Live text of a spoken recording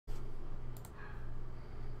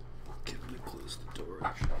close the door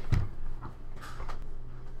actually.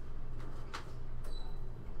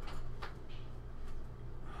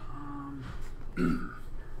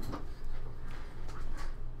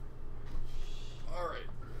 Alright.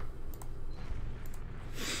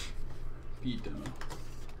 Beat demo.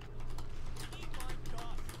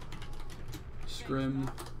 Scrim.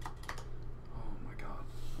 Oh my god.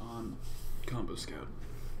 On Combo Scout.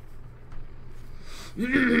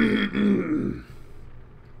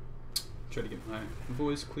 Try to get my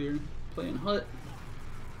voice clear. Playing Hut.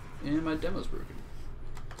 And my demo's broken.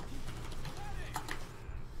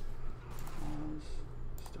 Pause.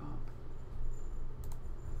 Stop.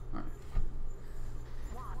 Alright.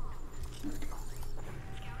 There we go.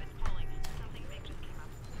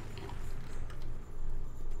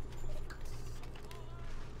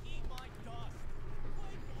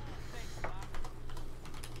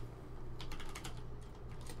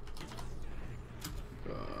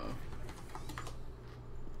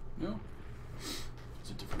 No?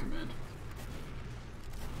 It's a different command.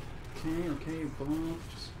 Okay,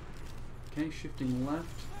 buffed. Okay, shifting left.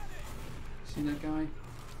 See that guy?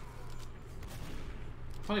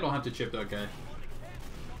 Probably don't have to chip that guy.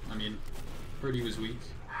 I mean, heard he was weak.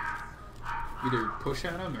 Either push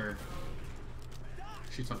at him or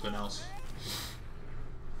shoot something else.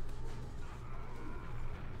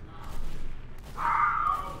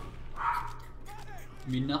 I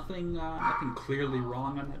mean, nothing clearly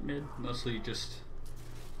wrong on that mid. Mostly just,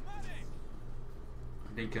 I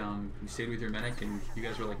think you stayed with your medic and you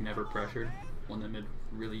guys were like never pressured. Won that mid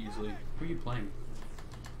really easily. Who are you playing?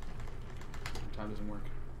 Time doesn't work.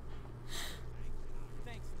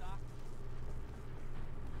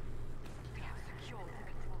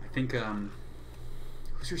 I think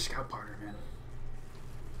who's your scout partner, man?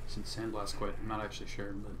 Since Sandblast quit, I'm not actually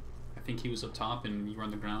sure, but I think he was up top and you were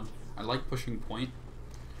on the ground. I like pushing point.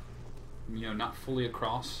 You know, not fully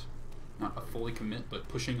across, not a fully commit, but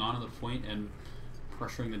pushing onto the point and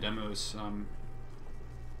pressuring the demos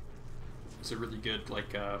is a really good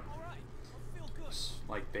like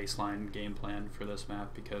baseline game plan for this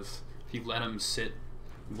map, because if you let him sit,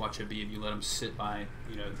 watch a B, if you let him sit by,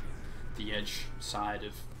 you know, the edge side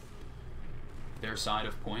of their side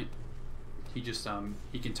of point, he just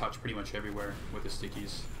he can touch pretty much everywhere with his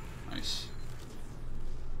stickies. Nice.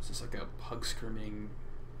 Is this like a pug scrimming?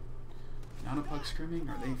 Not a pug scrimming?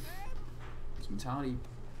 Are they? Is Mentality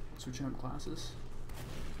switching up classes?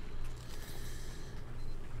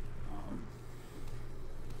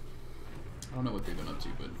 I don't know what they've been up to,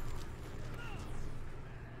 but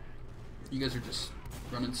you guys are just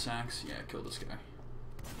running sacks. Yeah, kill this guy.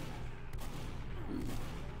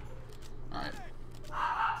 All right.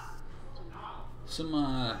 Some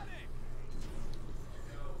I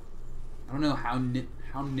don't know how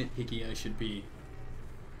nitpicky I should be.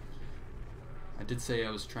 I did say I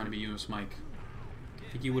was trying to be US Mike. I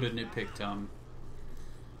think he would have nitpicked, oh,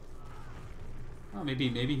 maybe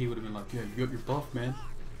he would have been like, yeah, you got your buff, man.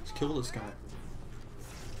 Let's kill this guy.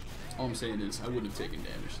 All I'm saying is, I wouldn't have taken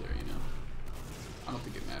damage there, you know. I don't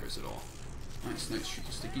think it matters at all. Nice, shoot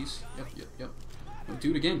the stickies. Yep. No, do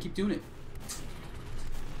it again, keep doing it.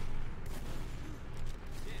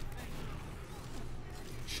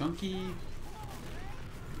 Chunky,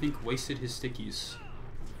 I think, wasted his stickies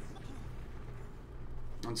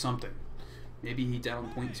on something. Maybe he died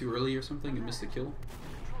on point too early or something and missed the kill.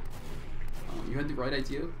 You had the right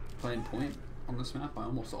idea playing point on this map. I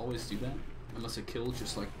almost always do that unless a kill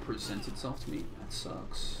just like presents itself to me. That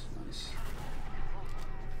sucks. Nice.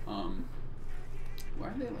 Why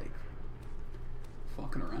are they like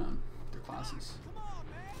fucking around with their classes?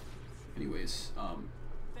 Anyways,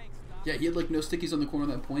 yeah, he had like no stickies on the corner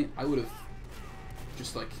of that point. I would have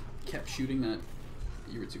just like kept shooting that.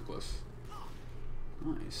 You were too close.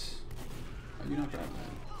 Nice. How do you not grab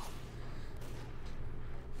that?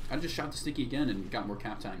 I just shot the sticky again and got more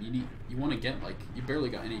cap time. You want to get like, you barely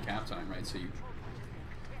got any cap time, right? So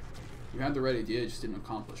you had the right idea, just didn't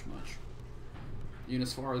accomplish much. Even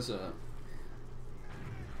as far as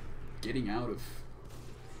getting out of,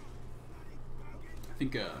 I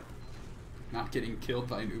think not getting killed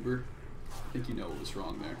by an Uber. I think you know what was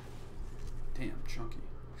wrong there. Damn, Chunky.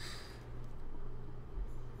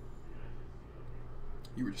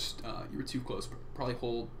 You were just you were too close. Probably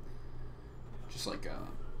hold just like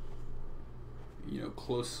you know,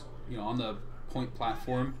 close, you know, on the point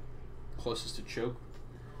platform closest to choke,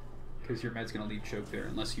 because your med's gonna leave choke there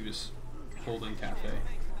unless he was holding cafe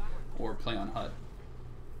or play on hut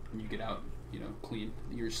and you get out, you know, clean.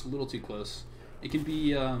 You're just a little too close. It can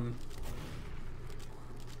be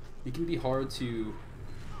hard to,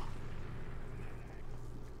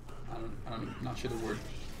 I'm not sure the word,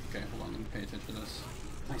 Okay, hold on, let me pay attention to this.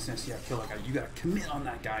 Nice, yeah, kill that guy. You gotta commit on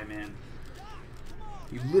that guy, man.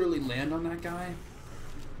 You literally land on that guy,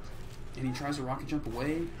 and he tries to rocket jump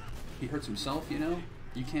away. He hurts himself, you know?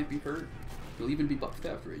 You can't be hurt. He'll even be buffed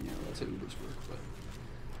after it, you know? That's how Ubers work, but...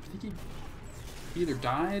 I think he either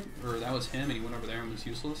died, or that was him, and he went over there and was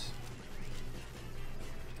useless.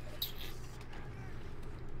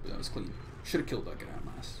 But that was clean. Should have killed that guy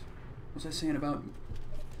on last. What was I saying about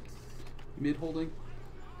mid holding?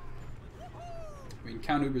 I mean,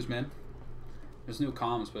 count Ubers, man. There's no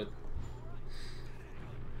comms, but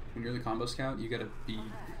when you're the combo scout, you gotta be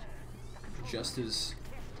just as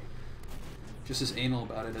anal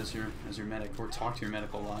about it as your medic, or talk to your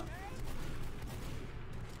medic a lot.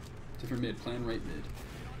 Different mid, plan right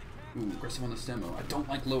mid. Ooh, aggressive on this demo. I don't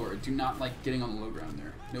like lower. I do not like getting on the low ground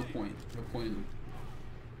there. No point. No point in,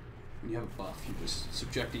 when you have a buff, you're just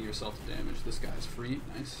subjecting yourself to damage. This guy's free.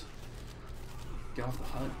 Nice. Get off the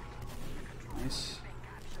hut. Nice.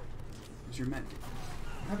 Where's your med?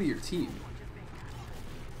 What happened to your team?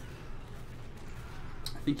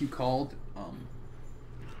 I think you called, or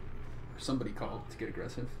somebody called to get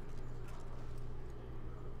aggressive.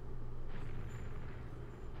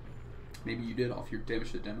 Maybe you did off your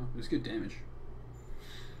damage to the demo. It was good damage.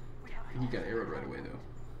 I think you got arrowed right away though.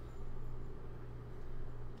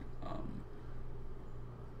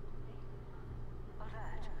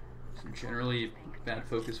 Some generally bad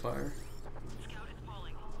focus fire.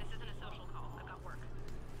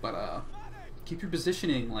 But keep your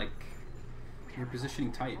positioning like your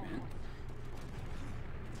positioning tight, man.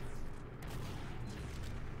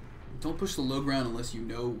 Don't push the low ground unless you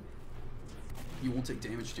know you won't take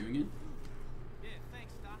damage doing it.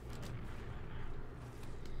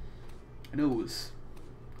 I know it was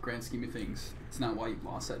grand scheme of things. It's not why you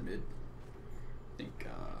lost that mid. I think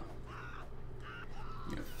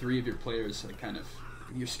you know, 3 of your players like kind of,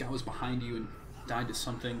 your scout was behind you and died to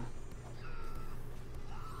something.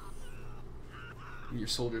 And your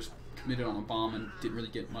soldiers committed on a bomb and didn't really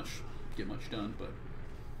get much done, but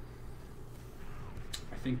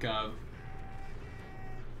I think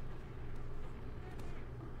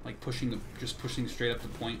like just pushing straight up the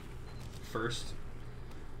point first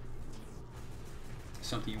is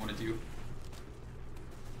something you want to do.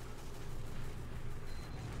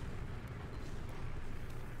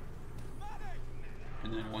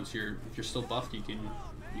 And then once if you're still buffed, you can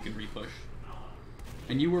repush.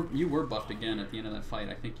 And you were buffed again at the end of that fight.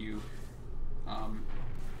 I think you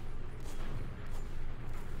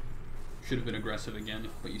should have been aggressive again,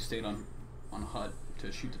 but you stayed on HUD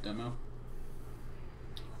to shoot the demo.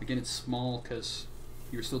 Again, it's small because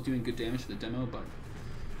you were still doing good damage to the demo, but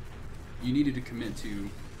you needed to commit to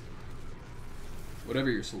whatever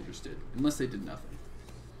your soldiers did, unless they did nothing.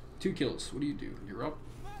 2 kills. What do? You're up.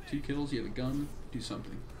 2 kills. You have a gun. Do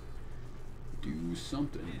something. Do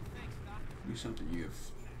something. Do something. You have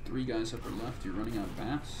 3 guys upper left. You're running out of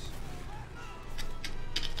bats.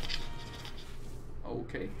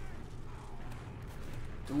 Okay.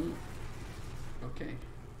 Don't. Okay.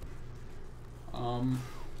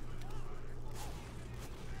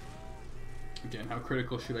 Again, how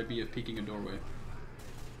critical should I be of peeking a doorway?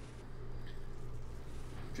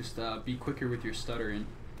 Just be quicker with your stutter and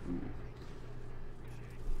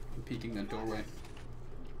peeking that doorway.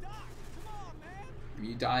 I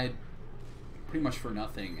mean, you died pretty much for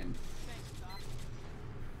nothing, and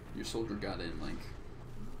your soldier got in, like,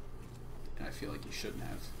 and I feel like you shouldn't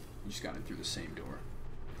have. You just got in through the same door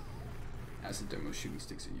as the demo shooting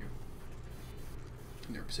sticks at you.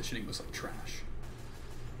 And their positioning was like trash.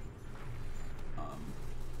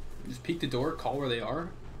 Just peek the door, call where they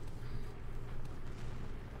are,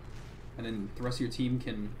 and then the rest of your team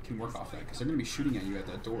can work off that, because they're going to be shooting at you at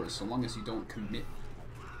that door, so long as you don't commit,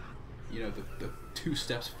 you know, the 2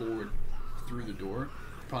 steps forward through the door,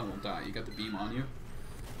 you probably won't die. You got the beam on you,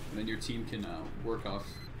 and then your team can work off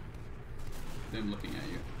them looking at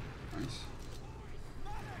you. Nice.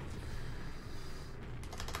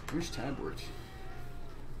 Which tab worked?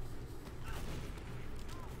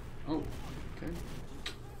 Oh, okay.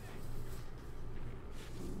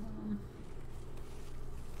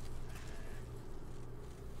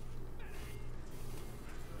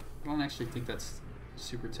 I don't actually think that's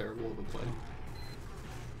super terrible of a play.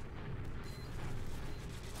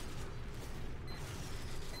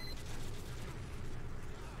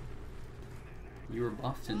 You were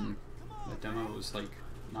buffed and that demo was like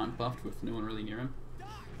not buffed with no one really near him.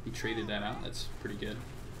 He traded that out. That's pretty good.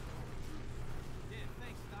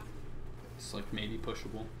 It's like maybe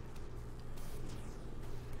pushable.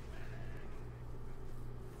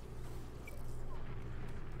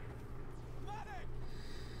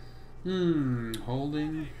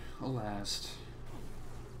 Holding. Last.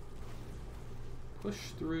 Push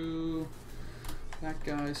through. That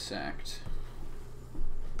guy's sacked.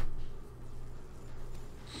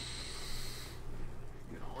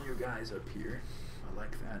 Get all your guys up here. I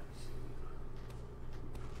like that.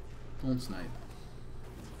 Don't snipe.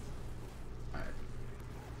 Alright.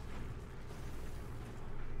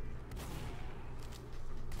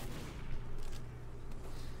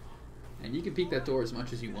 And you can peek that door as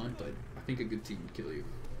much as you want, but I think a good team would kill you.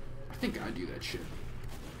 I think I do that shit.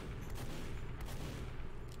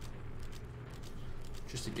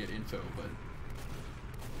 Just to get info, but...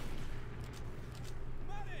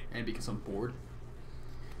 And because I'm bored.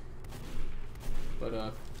 But,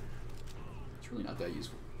 it's really not that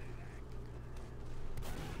useful.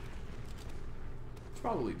 It's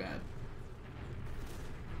probably bad.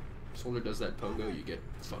 Soldier does that pogo, you get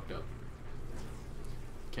fucked up.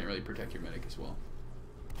 Can't really protect your medic as well.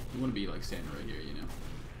 You want to be like standing right here, you know?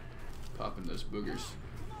 Popping those boogers.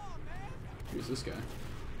 Here's this guy.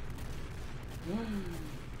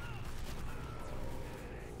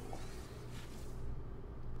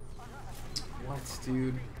 What,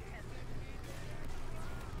 dude?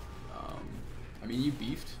 I mean, you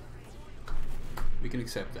beefed. We can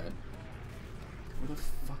accept that. What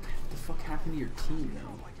the fuck happened to your team,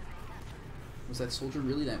 though? Was that soldier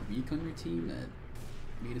really that weak on your team that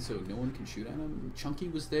made it so no one can shoot at him? Chunky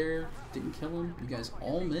was there, didn't kill him. You guys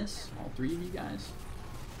all miss, all three of you guys.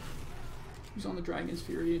 Who's on the Dragon's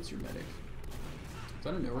Fury? It's your medic. Is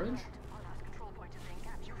that a no edge?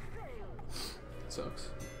 Sucks.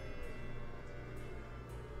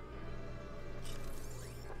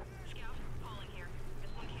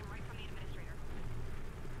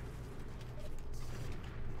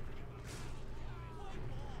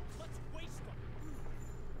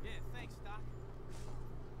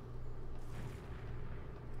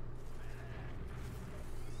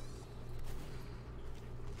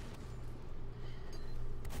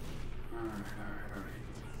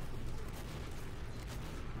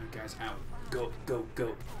 Guys, out. Go, go,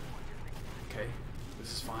 go. Okay,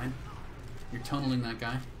 this is fine. You're tunneling that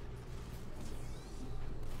guy.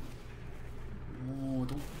 Oh,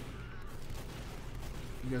 don't.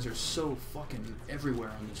 You guys are so fucking everywhere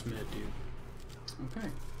on this mid, dude. Okay.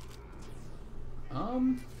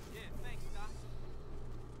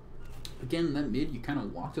 Again, that mid, you kind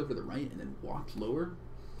of walked over to the right and then walked lower.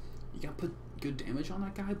 You got put good damage on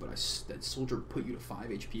that guy, but that soldier put you to 5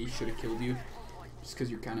 HP. Should have killed you. Just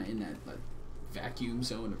because you're kind of in that vacuum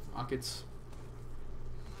zone of rockets.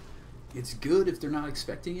 It's good if they're not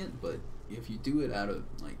expecting it, but if you do it out of,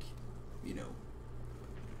 like, you know,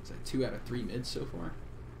 is that 2 out of 3 mids so far?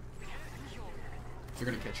 They're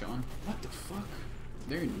going to catch on. What the fuck?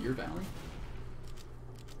 They're in your valley?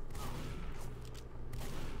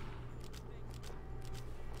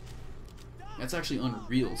 That's actually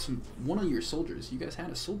unreal. One of your soldiers, you guys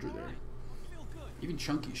had a soldier there. Even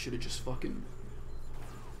Chunky should have just fucking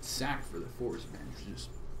sacked for the force, man. Just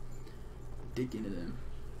dig into them.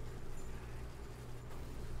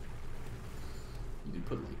 You can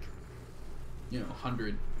put like, you know,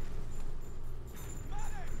 100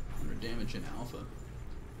 damage in alpha.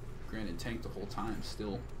 Granted, tank the whole time,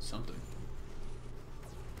 still something.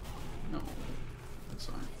 No, that's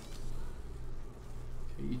fine.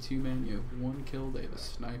 Okay, you two, man, you have 1 kill. They have a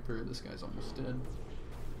sniper. This guy's almost dead.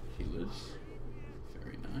 He lives.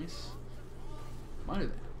 Very nice. Might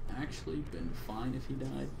have actually been fine if he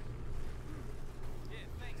died.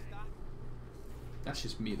 That's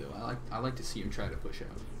just me though. I like to see him try to push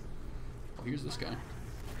out. Oh, here's this guy.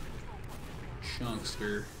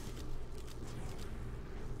 Chunkster.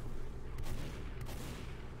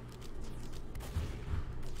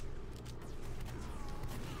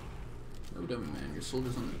 No demo, man. Your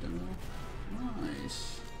soldier's on the demo.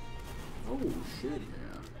 Nice. Oh shit,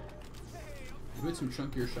 yeah. You made some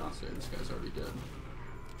chunkier shots there. This guy's already dead.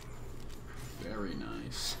 Very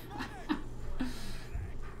nice.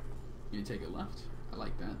 You take it left. I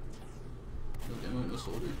like that. No demo, no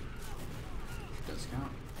soldier. Does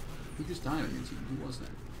count. Who just died on your team? Who was that?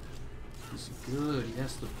 This is good. He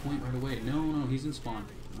has the point right away. No, he's in spawn.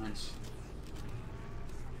 Nice.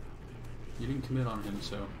 You didn't commit on him,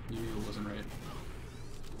 so you knew it wasn't right.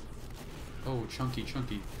 Oh, chunky.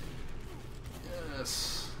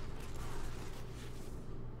 Yes.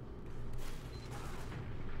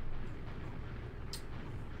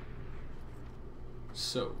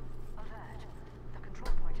 So,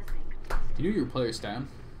 you knew your player stat.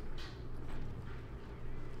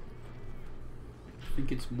 I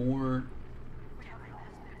think it's more.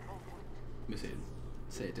 Let me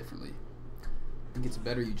say it differently. I think it's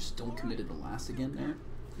better you just don't commit to the last again there.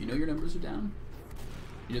 You know your numbers are down.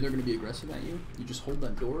 You know they're going to be aggressive at you. You just hold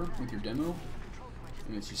that door with your demo,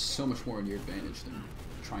 and it's just so much more in your advantage than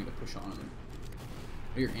trying to push on them.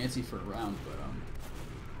 You're antsy for a round, but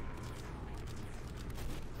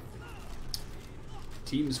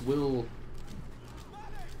teams will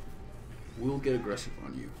get aggressive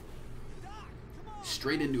on you.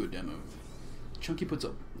 Straight into a demo. Chunky puts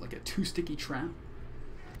up like a 2 sticky trap.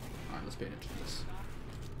 Alright, let's pay attention to this.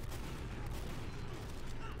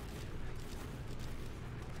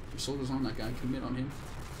 Your soldier's on that guy, commit on him.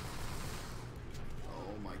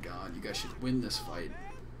 Oh my god, you guys should win this fight.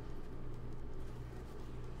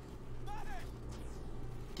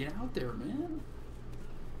 Get out there, man.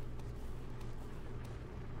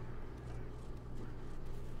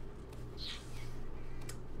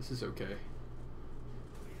 This is okay.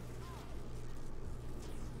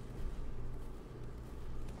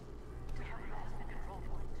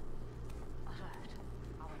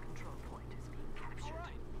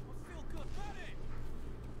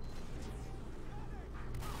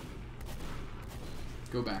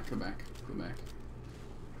 Go back, go back, go back.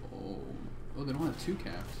 Oh, they don't have 2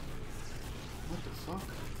 caps. What the fuck?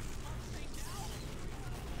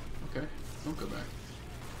 Okay, don't go back.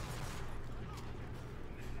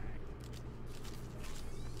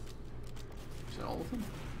 Is that all of them?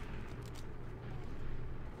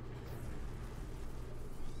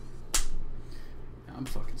 I'm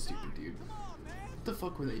fucking stupid, dude. What the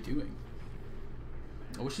fuck were they doing?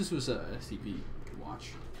 I wish this was a STV I could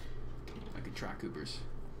watch. I could track Coopers.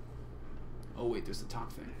 Oh wait, there's the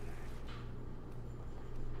top thing.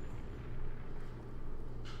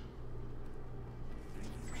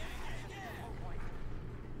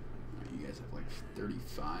 Right, you guys have like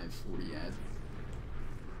 35, 40 ad.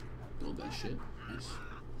 Build that shit. Nice.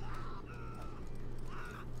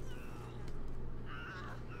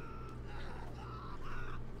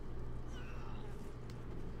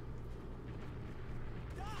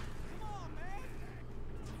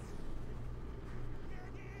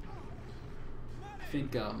 I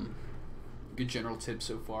think good general tip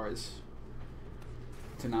so far is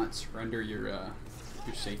to not surrender your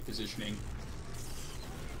safe positioning,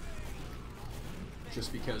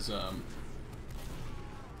 just because I don't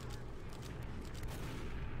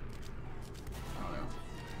know.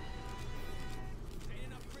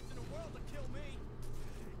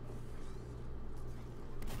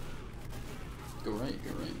 Go right,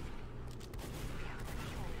 go right.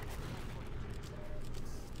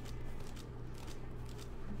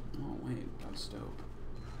 Oh wait, that's dope.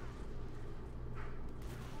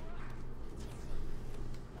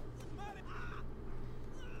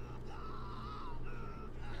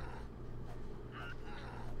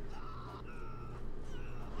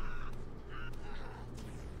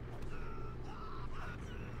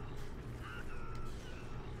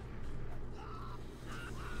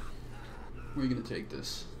 Where are you gonna take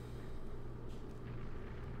this?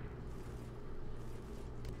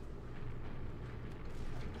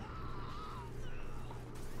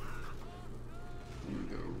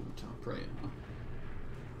 Right, huh?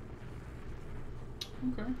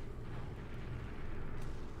 Okay.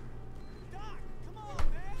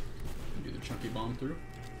 Do the chunky bomb through.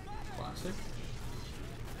 Classic.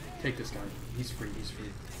 Take this guy. He's free, he's free.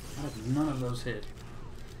 How did none of those hit?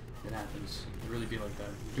 It happens. It really be like that.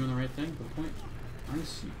 You're doing the right thing, good point.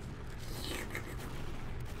 Nice.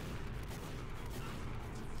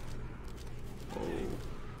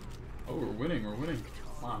 Oh, we're winning, we're winning.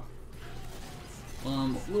 Wow. A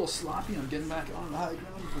little sloppy on getting back on the high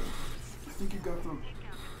ground, but I think you got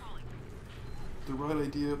the right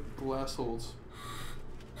idea. The last holds.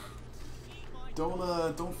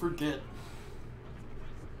 Don't forget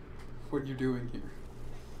what you're doing here.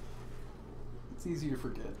 It's easy to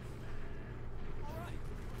forget.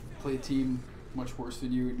 Play a team much worse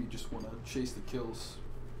than you, and you just want to chase the kills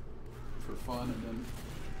for fun, and then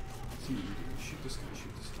see what you do. Shoot this guy.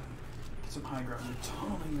 Shoot this guy. Get some high ground. You're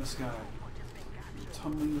tunneling this guy.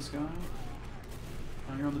 Tunneling this guy.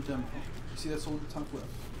 Now you're on the demo. You see that soldier top left?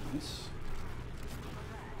 Nice.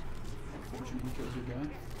 Unfortunately, he kills your guy.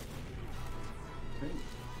 Okay.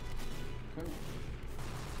 Okay.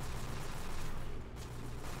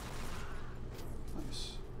 Nice.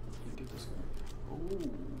 Get this guy. Oh,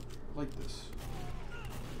 I like this.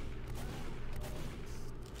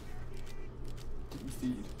 Didn't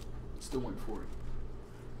feed. Still went for it.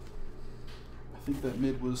 I think that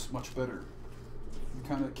mid was much better. You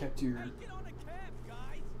kind of kept your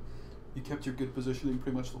good positioning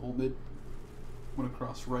pretty much the whole mid. Went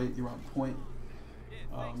across right, you were on point.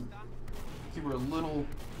 You were a little,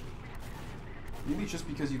 maybe just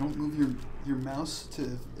because you don't move your mouse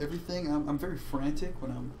to everything. I'm very frantic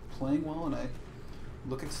when I'm playing well, and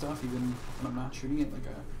look at stuff even when I'm not shooting it. Like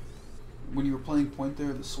when you were playing point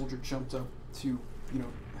there, the soldier jumped up to, you know,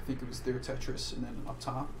 I think it was their Tetris, and then up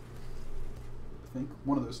top, I think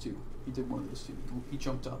one of those two. He did one of those two. He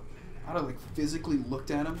jumped up. I'd have like physically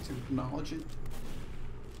looked at him to acknowledge it.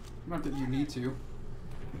 Not that you need to.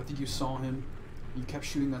 I think you saw him. You kept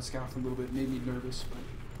shooting that scout for a little bit. It made me nervous, but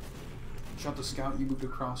you shot the scout. You moved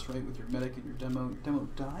across right with your medic and your demo. Your demo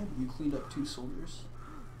died. You cleaned up 2 soldiers.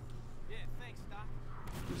 Yeah, thanks, Doc.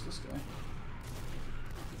 Who's this guy?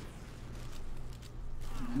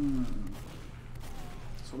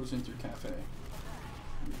 Soldiers in through cafe.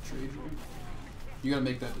 Trade here. You gotta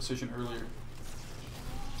make that decision earlier.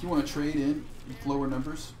 If you want to trade in with lower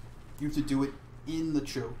numbers, you have to do it in the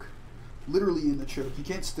choke. Literally in the choke. You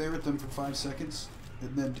can't stare at them for 5 seconds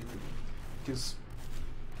and then do it. Because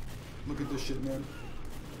look at this shit, man.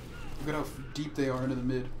 Look at how deep they are into the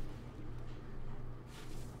mid.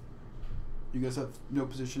 You guys have no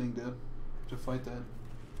positioning to fight that.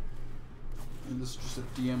 And this is just a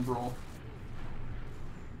DM brawl.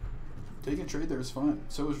 Taking trade there is fine.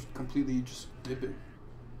 So is completely just dipping.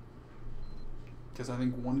 Because I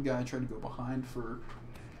think one guy tried to go behind for...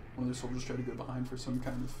 One of their soldiers tried to go behind for some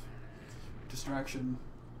kind of distraction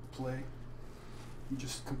play. You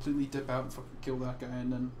just completely dip out and fucking kill that guy,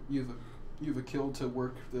 and then you have a kill to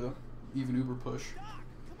work the even Uber push.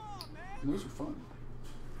 And those are fun.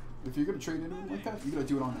 If you're gonna trade into him like that, you gotta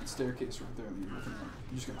do it on that staircase right there that you're looking at.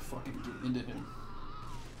 You just gotta fucking get into him.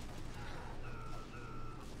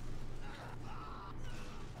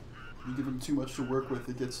 You give him too much to work with,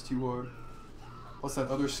 it gets too hard. Plus that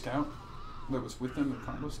other scout that was with them, the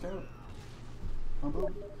combo scout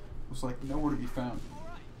was like nowhere to be found.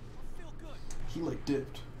 He like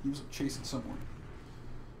dipped. He was like chasing someone.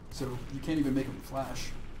 So you can't even make him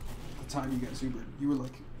flash. The time you guys Ubered, you were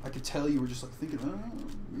like, I could tell you were just like thinking,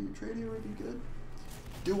 oh, your trade here would be good.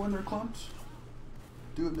 Do under clumps.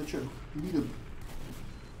 Do it in the choke. Meet him.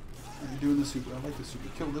 And you're doing the super. I like the super.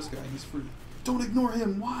 Kill this guy. He's free. Don't ignore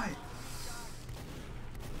him. Why?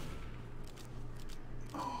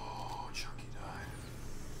 Oh, Chucky died.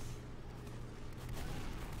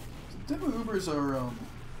 The demo Ubers are,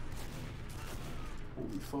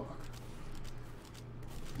 holy fuck.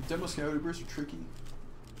 The demo scout Ubers are tricky.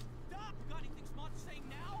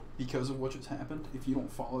 Because of what just happened. If you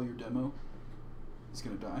don't follow your demo, he's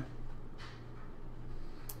gonna die.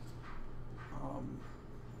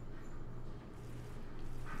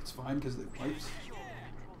 It's fine because they wiped.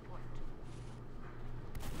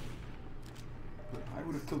 But I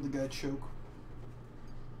would have killed the guy choke,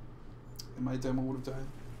 and my demo would have died.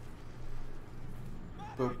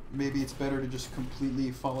 But maybe it's better to just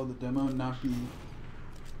completely follow the demo and not be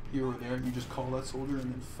here or there. You just call that soldier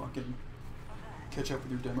and then fucking catch up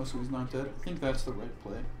with your demo so he's not dead. I think that's the right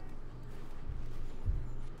play.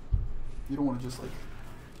 You don't want to just like...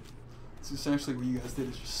 It's essentially what you guys did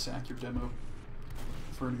is just sack your demo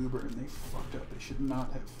for an Uber, and they fucked up. They should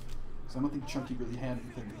not have. Because I don't think Chunky really had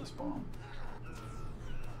anything with this bomb.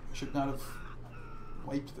 They should not have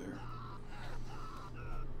wiped there.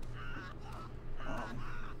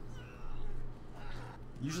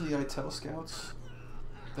 Usually I tell scouts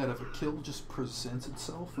that if a kill just presents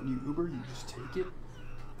itself when you Uber, you just take it.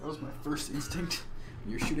 That was my first instinct.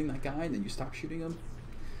 You're shooting that guy and then you stop shooting him.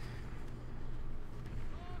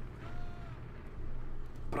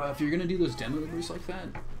 But if you're gonna do those demo Ubers like that,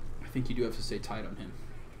 I think you do have to stay tight on him.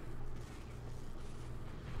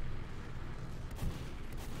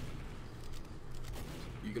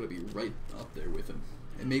 You gotta be right up there with him.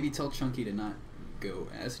 And maybe tell Chunky to not go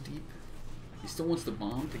as deep. He still wants the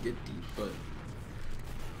bomb to get deep, but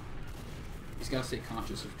he's got to stay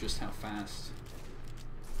conscious of just how fast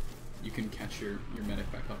you can catch your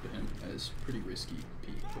medic back up to him. That is pretty risky,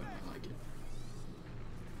 Pete, but I like it.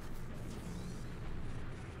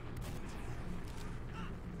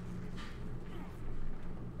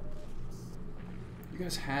 You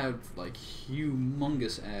guys have like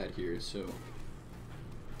humongous ad here, so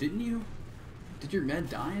didn't you? Did your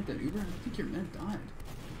med die at that Uber? I don't think your med died.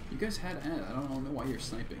 You guys had ad. I don't know why you're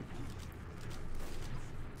sniping.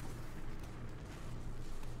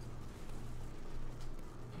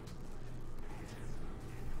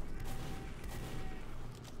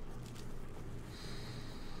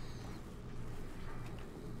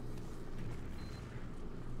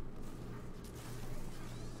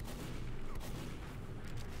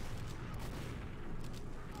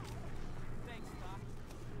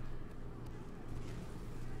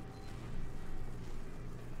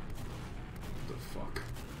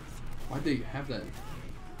 Why'd they have that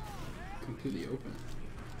completely open?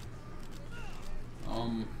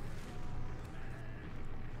 I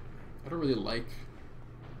don't really like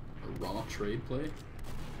raw trade play.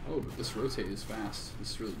 Oh, but this rotate is fast.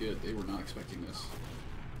 This is really good. They were not expecting this.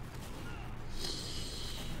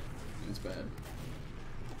 And it's bad.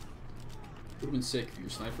 Would have been sick if your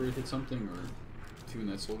sniper had hit something, or if even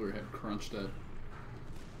that soldier had crunched that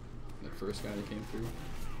first guy that came through.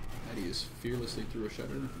 Eddie is fearlessly through a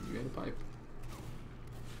shutter. You had a pipe.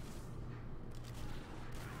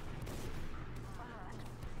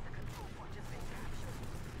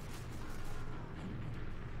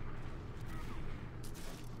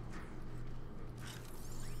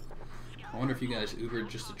 I wonder if you guys Ubered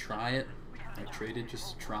just to try it, like traded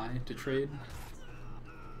just to try to trade.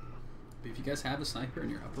 But if you guys have a sniper and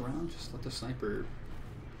you're up around, just let the sniper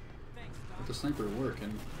work,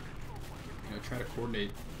 and you know, try to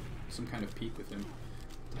coordinate some kind of peek with him.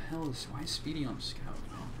 What the hell is, why is Speedy on scout?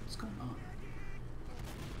 Oh, what's going on?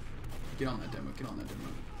 Get on that demo, get on that demo.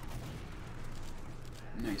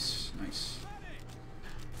 Nice, nice.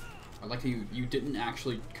 I like how you didn't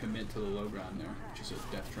actually commit to the low ground there, which is a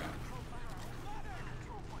death trap.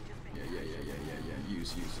 Yeah.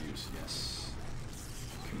 Use, yes.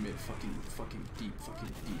 Commit fucking deep.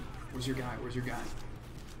 Where's your guy?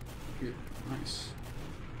 Here, nice.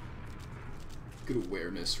 Good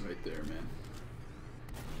awareness right there, man.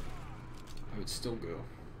 I would still go.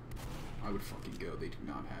 I would fucking go. They do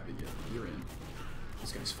not have it yet. You're in.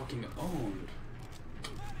 This guy's fucking owned.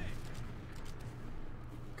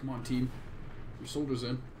 Come on, team. Your soldiers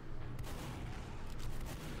in.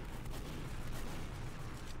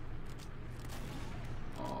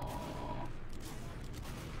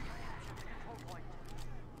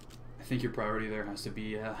 I think your priority there has to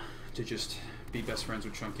be to just be best friends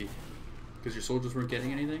with Chunky, because your soldiers weren't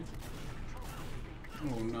getting anything.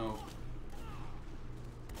 Oh no.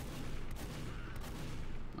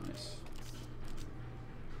 Nice.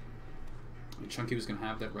 And Chunky was gonna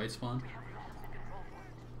have that right spawn.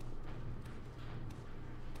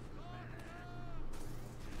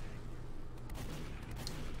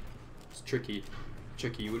 It's tricky.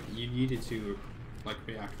 You needed to like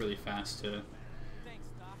react really fast to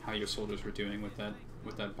how your soldiers were doing with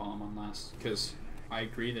that bomb on last, because I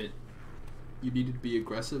agree that you needed to be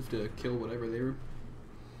aggressive to kill whatever they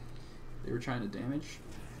were trying to damage,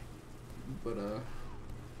 but you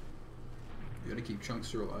gotta keep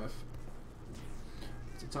Chunkster alive.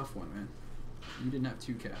 It's a tough one, man. You didn't have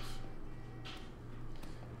 2 calves.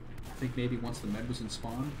 I think maybe once the med was in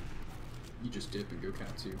spawn, you just dip and go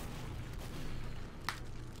cat 2,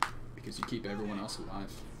 because you keep everyone else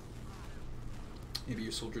alive. Maybe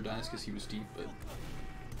your soldier dies because he was deep, but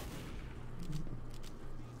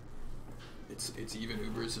it's even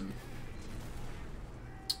Ubers, and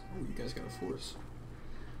oh, you guys got a force.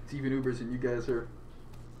 It's even Ubers, and you guys are,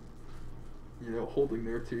 you know, holding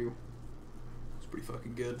there too. It's pretty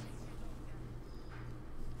fucking good.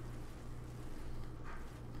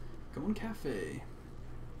 Going cafe.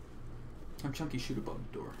 Have Chunky shoot above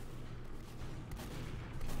the door.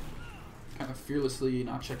 Kind of fearlessly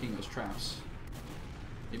not checking those traps.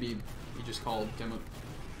 Maybe he just called demo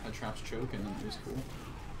had traps choke, and then it was cool.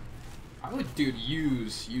 I would, dude,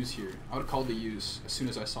 use here. I would call the use as soon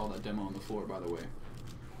as I saw that demo on the floor, by the way.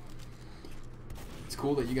 It's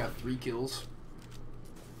cool that you got 3 kills.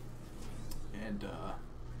 And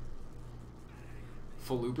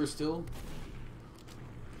full Uber still.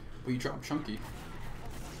 But you dropped Chunky.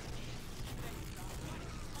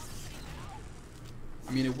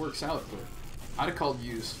 I mean, it works out, but I'd have called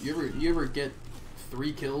use. You ever get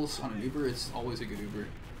 3 kills on an Uber? It's always a good Uber.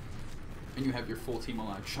 And you have your full team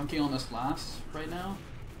alive. Chunky on this last right now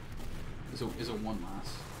is a 1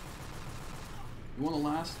 last. You want a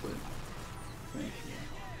last, but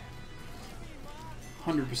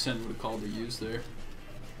 100% would have called the use there.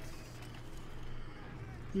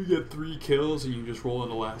 You get 3 kills and you just roll in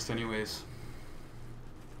the last anyways.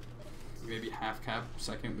 Maybe half cap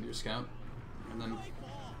second with your scout, and then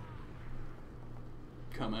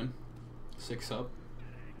come in 6 up.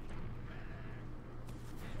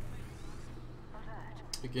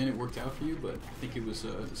 Again, it worked out for you, but I think it was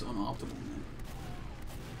unoptimal, man.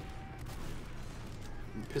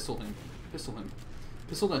 And pistol him.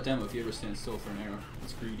 Pistol that demo if you ever stand still for an arrow.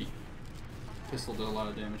 That's greedy. Pistol did a lot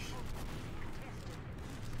of damage.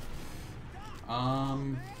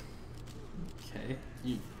 Okay.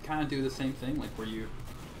 You kind of do the same thing, like where you...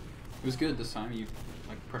 It was good this time, you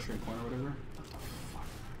like pressure in corner or whatever. What the fuck?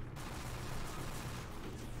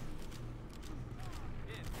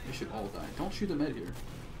 They should all die. Don't shoot the med here.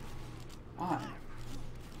 Why?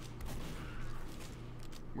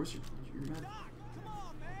 Where's your med?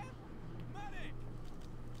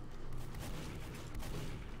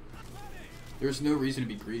 There's no reason to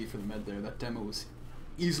be greedy for the med there. That demo was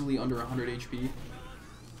easily under 100 HP.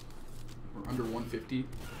 Or under 150.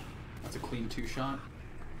 That's a clean 2-shot.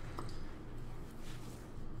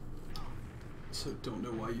 So don't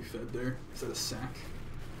know why you fed there. Is that a sack?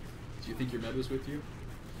 Do you think your med was with you?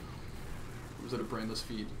 Or was that a brainless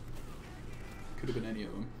feed? Could have been any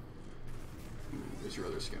of them. Ooh, there's your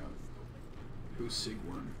other scout. Who's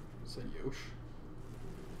Sigworm? Is that Yosh?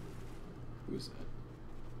 Who is that?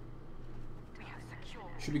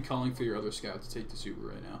 Should be calling for your other scout to take the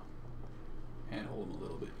Subaru right now. And hold him a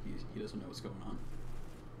little bit. He doesn't know what's going on.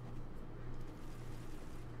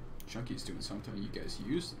 Chunky's doing something you guys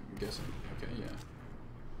used, I'm guessing. Okay, yeah.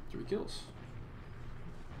 3 kills.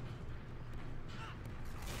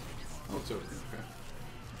 Oh, it's over there, okay.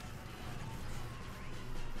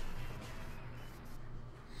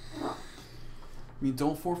 I mean,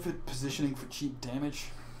 don't forfeit positioning for cheap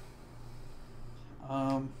damage.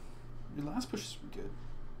 Your last pushes were good.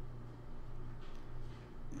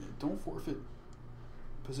 Yeah, don't forfeit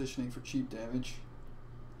positioning for cheap damage.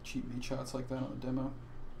 Cheap meat shots like that on the demo.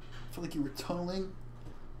 I feel like you were tunneling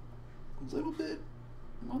a little bit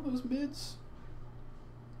on those mids.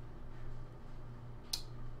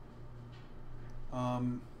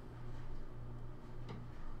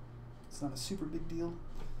 It's not a super big deal,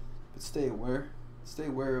 but stay aware. Stay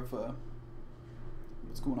aware of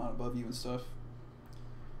what's going on above you and stuff.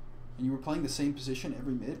 And you were playing the same position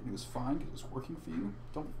every mid, and it was fine because it was working for you.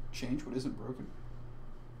 Don't change what isn't broken.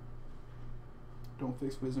 Don't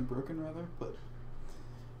fix what isn't broken, rather. But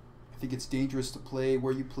I think it's dangerous to play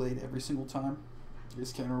where you played every single time.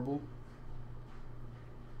 It's counterable.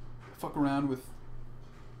 Fuck around with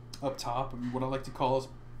up top, and what I like to call is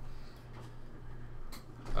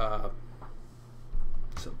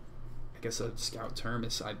so I guess a scout term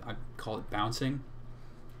is I call it bouncing.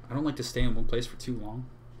 I don't like to stay in one place for too long.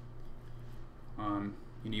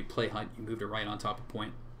 You play hut, you move to right on top of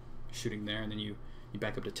point, shooting there, and then you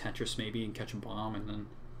back up to Tetris maybe and catch a bomb, and then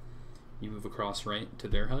you move across right to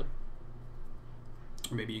their hut,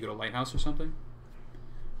 or maybe you go to lighthouse or something.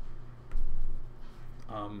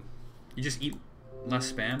 You just eat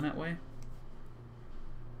less spam that way.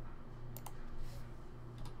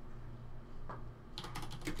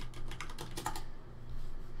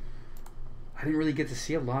 I didn't really get to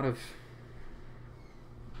see a lot of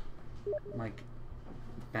like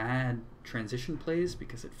bad transition plays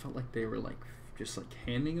because it felt like they were like just like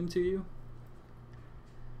handing them to you.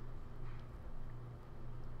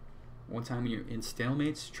 One time when you're in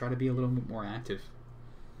stalemates, try to be a little bit more active.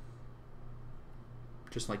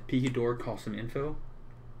 Just like peek a door, call some info.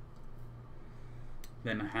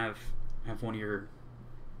 Then have one of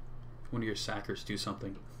your sackers do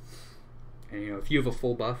something. And if you have a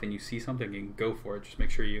full buff and you see something, you can go for it. Just make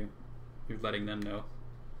sure you're letting them know.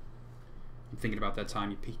 I'm thinking about that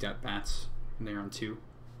time you peeked at bats and they're on 2.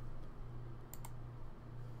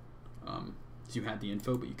 You had the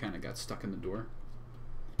info, but you kind of got stuck in the door.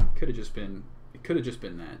 It could have just been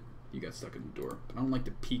that you got stuck in the door. But I don't like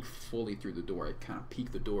to peek fully through the door. I kind of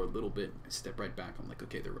peek the door a little bit. I step right back. I'm like,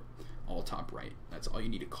 okay, they're all top right. That's all you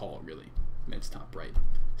need to call, really. Med's top right.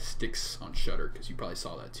 Sticks on shutter, because you probably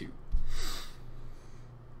saw that too.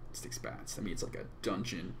 Sticks bats. I mean, it's like a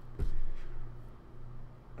dungeon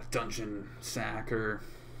sack or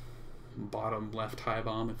bottom left high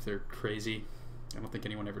bomb if they're crazy. I don't think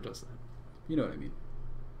anyone ever does that. You know what I mean.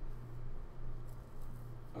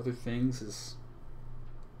 Other things is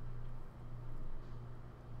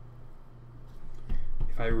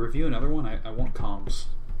if I review another one, I want comms.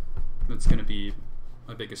 That's going to be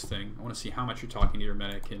my biggest thing. I want to see how much you're talking to your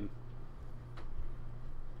medic and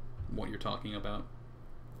what you're talking about.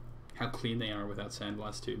 How clean they are without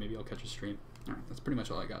Sandblast too. Maybe I'll catch a stream. Alright, that's pretty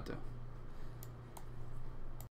much all I got though.